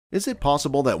Is it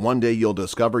possible that one day you'll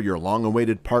discover your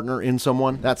long-awaited partner in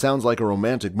someone? That sounds like a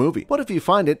romantic movie. What if you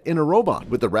find it in a robot?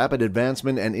 With the rapid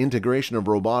advancement and integration of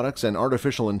robotics and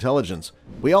artificial intelligence,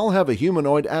 we all have a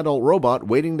humanoid adult robot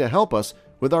waiting to help us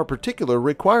with our particular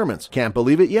requirements. Can't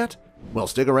believe it yet? Well,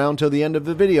 stick around till the end of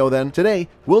the video then. Today,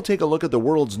 we'll take a look at the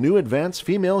world's new advanced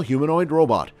female humanoid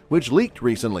robot, which leaked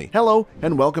recently. Hello,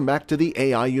 and welcome back to the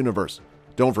AI universe.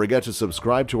 Don't forget to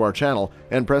subscribe to our channel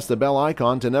and press the bell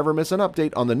icon to never miss an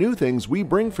update on the new things we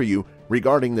bring for you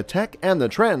regarding the tech and the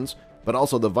trends, but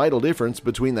also the vital difference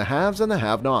between the haves and the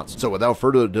have-nots. So without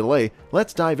further delay,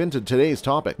 let's dive into today's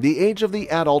topic. The age of the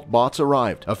adult bots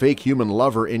arrived. A fake human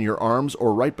lover in your arms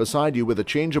or right beside you with a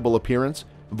changeable appearance,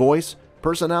 voice,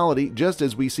 personality, just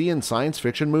as we see in science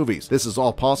fiction movies. This is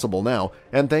all possible now,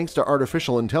 and thanks to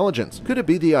artificial intelligence. Could it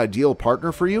be the ideal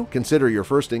partner for you? Consider your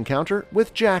first encounter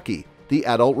with Jackie, the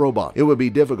adult robot. It would be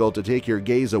difficult to take your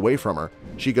gaze away from her.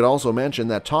 She could also mention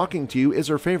that talking to you is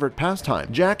her favorite pastime.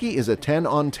 Jackie is a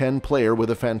 10-on-10 player with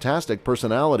a fantastic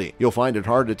personality. You'll find it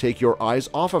hard to take your eyes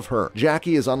off of her.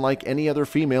 Jackie is unlike any other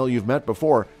female you've met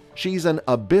before. She's an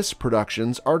Abyss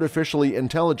Productions artificially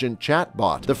intelligent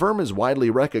chatbot. The firm is widely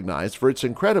recognized for its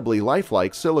incredibly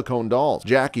lifelike silicone dolls.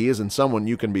 Jackie isn't someone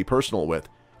you can be personal with.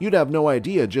 You'd have no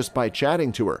idea just by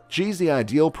chatting to her. She's the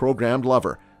ideal programmed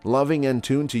lover, loving and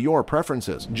tuned to your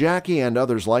preferences. Jackie and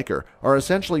others like her are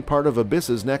essentially part of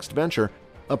Abyss's next venture,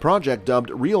 a project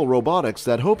dubbed Real Robotics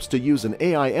that hopes to use an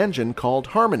AI engine called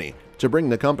Harmony to bring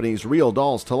the company's real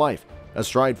dolls to life. A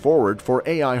stride forward for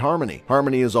AI Harmony.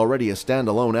 Harmony is already a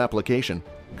standalone application.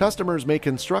 Customers may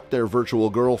construct their virtual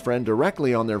girlfriend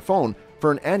directly on their phone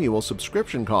for an annual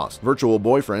subscription cost. Virtual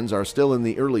boyfriends are still in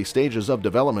the early stages of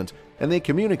development, and they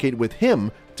communicate with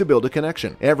him to build a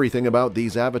connection. Everything about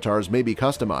these avatars may be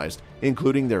customized,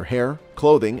 including their hair,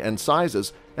 clothing, and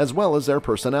sizes, as well as their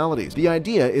personalities. The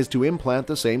idea is to implant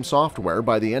the same software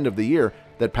by the end of the year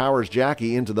that powers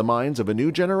Jackie into the minds of a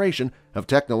new generation of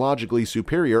technologically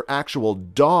superior actual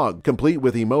dog, complete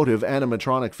with emotive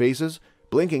animatronic faces,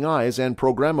 blinking eyes, and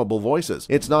programmable voices.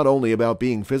 It's not only about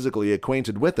being physically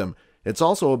acquainted with them, it's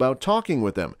also about talking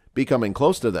with them, becoming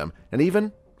close to them, and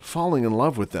even falling in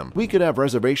love with them. We could have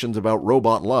reservations about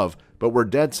robot love, but we're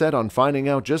dead set on finding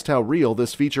out just how real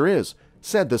this feature is,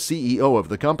 said the CEO of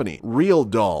the company. Real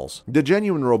dolls. The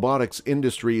genuine robotics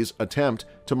industry's attempt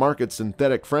to market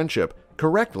synthetic friendship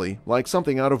correctly like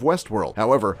something out of Westworld.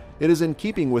 However, it is in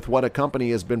keeping with what a company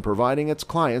has been providing its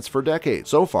clients for decades.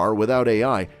 So far, without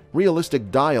AI, realistic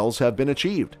dials have been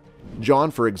achieved. John,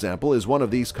 for example, is one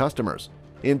of these customers.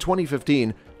 In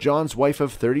 2015, John's wife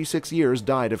of 36 years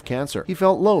died of cancer. He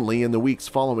felt lonely in the weeks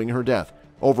following her death,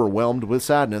 overwhelmed with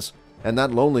sadness, and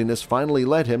that loneliness finally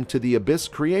led him to the Abyss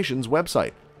Creations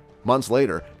website. Months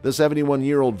later, the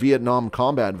 71-year-old Vietnam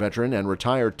combat veteran and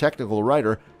retired technical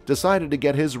writer decided to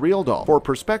get his real doll. For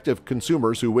prospective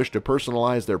consumers who wish to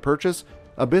personalize their purchase,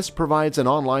 Abyss provides an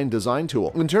online design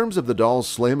tool. In terms of the doll's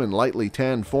slim and lightly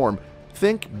tanned form,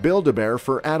 think Build-A-Bear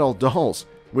for adult dolls,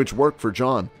 which worked for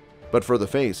John. But for the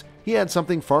face, he had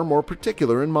something far more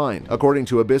particular in mind. According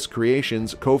to Abyss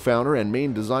Creations co-founder and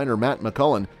main designer Matt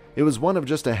McMullen, it was one of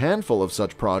just a handful of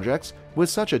such projects with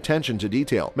such attention to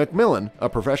detail. McMillan, a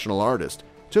professional artist,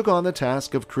 took on the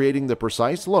task of creating the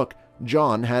precise look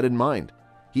John had in mind.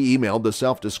 He emailed the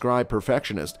self-described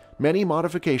perfectionist many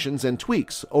modifications and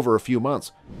tweaks over a few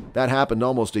months. That happened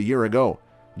almost a year ago.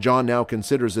 John now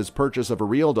considers his purchase of a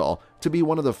real doll to be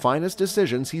one of the finest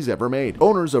decisions he's ever made.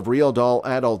 Owners of Real Doll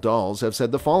adult dolls have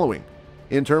said the following: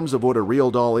 "In terms of what a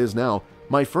real doll is now,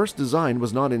 my first design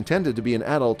was not intended to be an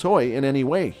adult toy in any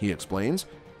way," he explains.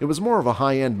 "It was more of a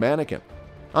high-end mannequin.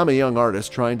 I'm a young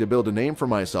artist trying to build a name for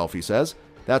myself," he says.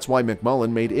 That's why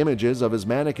McMullen made images of his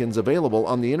mannequins available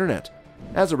on the internet.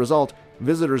 As a result,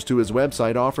 visitors to his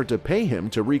website offered to pay him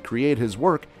to recreate his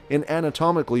work in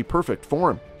anatomically perfect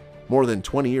form. More than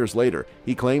 20 years later,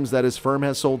 he claims that his firm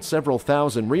has sold several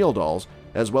thousand real dolls,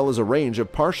 as well as a range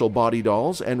of partial body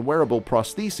dolls and wearable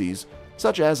prostheses,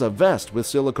 such as a vest with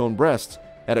silicone breasts,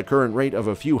 at a current rate of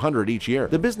a few hundred each year.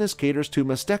 The business caters to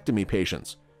mastectomy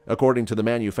patients. According to the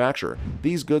manufacturer,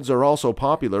 these goods are also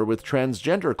popular with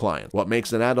transgender clients. What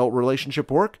makes an adult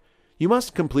relationship work? You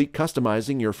must complete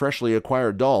customizing your freshly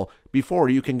acquired doll before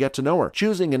you can get to know her.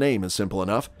 Choosing a name is simple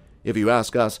enough. If you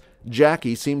ask us,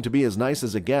 Jackie seemed to be as nice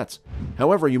as it gets.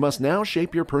 However, you must now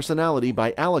shape your personality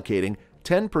by allocating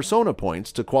 10 persona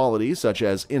points to qualities such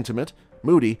as intimate,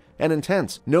 moody, and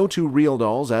intense. No two real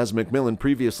dolls, as McMillan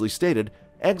previously stated,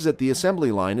 exit the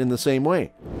assembly line in the same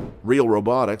way. Real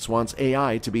Robotics wants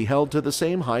AI to be held to the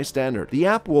same high standard. The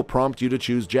app will prompt you to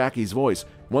choose Jackie's voice,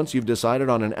 once you've decided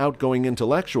on an outgoing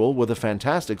intellectual with a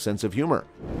fantastic sense of humor.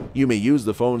 You may use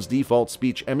the phone's default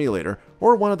speech emulator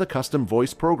or one of the custom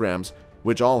voice programs,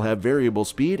 which all have variable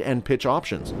speed and pitch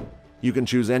options. You can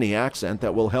choose any accent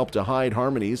that will help to hide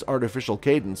Harmony's artificial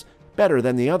cadence better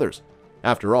than the others.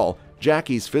 After all,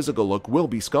 Jackie's physical look will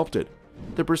be sculpted.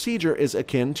 The procedure is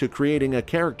akin to creating a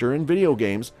character in video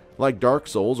games like Dark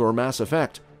Souls or Mass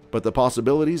Effect, but the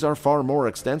possibilities are far more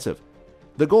extensive.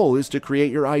 The goal is to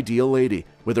create your ideal lady,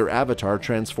 with her avatar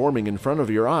transforming in front of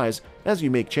your eyes as you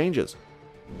make changes.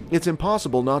 It's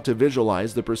impossible not to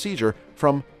visualize the procedure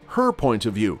from her point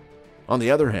of view. On the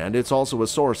other hand, it's also a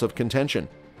source of contention.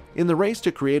 In the race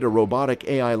to create a robotic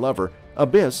AI lover,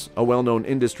 Abyss, a well-known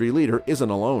industry leader, isn't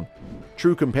alone.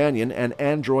 True Companion and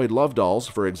Android Love Dolls,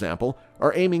 for example,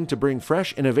 are aiming to bring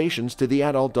fresh innovations to the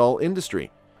adult doll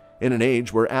industry. In an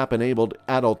age where app-enabled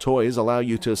adult toys allow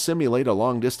you to simulate a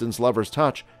long-distance lover's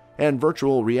touch, and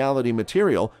virtual reality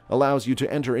material allows you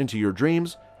to enter into your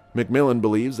dreams, Macmillan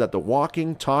believes that the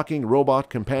walking, talking robot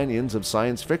companions of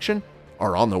science fiction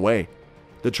are on the way.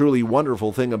 The truly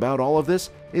wonderful thing about all of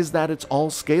this is that it's all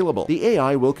scalable. The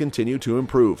AI will continue to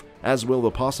improve, as will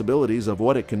the possibilities of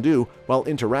what it can do while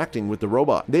interacting with the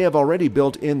robot. They have already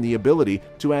built in the ability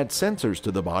to add sensors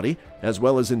to the body, as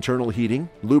well as internal heating,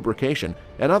 lubrication,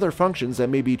 and other functions that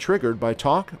may be triggered by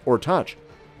talk or touch.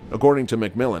 According to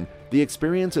Macmillan, the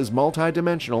experience is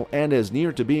multidimensional and as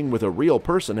near to being with a real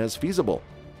person as feasible.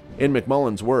 In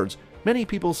Macmillan's words, many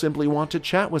people simply want to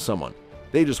chat with someone.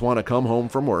 They just want to come home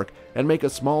from work and make a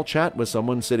small chat with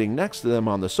someone sitting next to them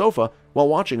on the sofa while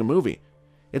watching a movie.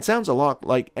 It sounds a lot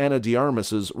like Ana de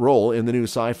Armas's role in the new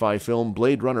sci-fi film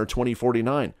Blade Runner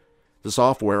 2049. The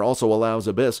software also allows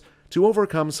Abyss to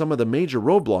overcome some of the major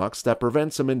roadblocks that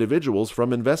prevent some individuals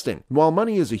from investing. While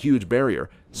money is a huge barrier,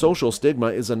 social stigma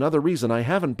is another reason I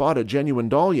haven't bought a genuine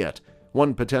doll yet,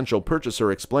 one potential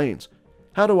purchaser explains.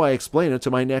 "How do I explain it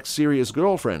to my next serious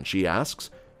girlfriend?" she asks.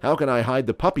 "How can I hide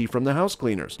the puppy from the house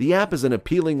cleaners?" The app is an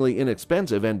appealingly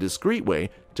inexpensive and discreet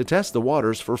way to test the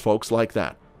waters for folks like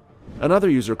that. Another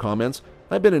user comments,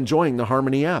 "I've been enjoying the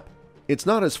Harmony app. It's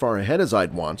not as far ahead as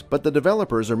I'd want, but the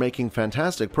developers are making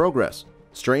fantastic progress.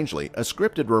 Strangely, a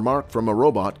scripted remark from a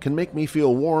robot can make me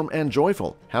feel warm and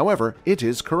joyful. However, it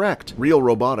is correct." Real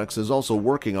Robotics is also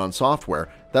working on software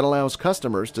that allows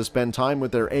customers to spend time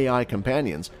with their AI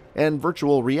companions and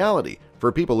virtual reality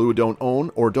for people who don't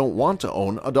own or don't want to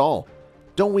own a doll.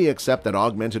 Don't we accept that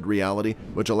augmented reality,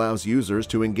 which allows users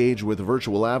to engage with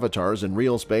virtual avatars in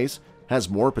real space, has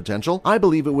more potential? I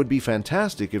believe it would be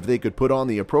fantastic if they could put on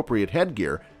the appropriate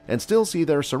headgear and still see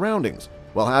their surroundings,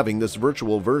 while having this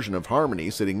virtual version of Harmony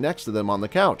sitting next to them on the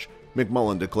couch,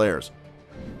 Macmillan declares.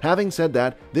 Having said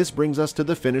that, this brings us to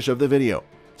the finish of the video.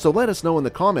 So let us know in the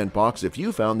comment box if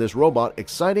you found this robot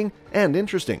exciting and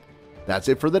interesting. That's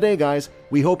it for the day, guys.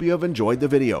 We hope you have enjoyed the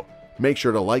video. Make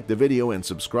sure to like the video and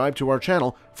subscribe to our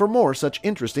channel for more such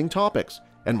interesting topics.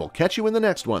 And we'll catch you in the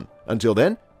next one. Until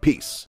then, peace.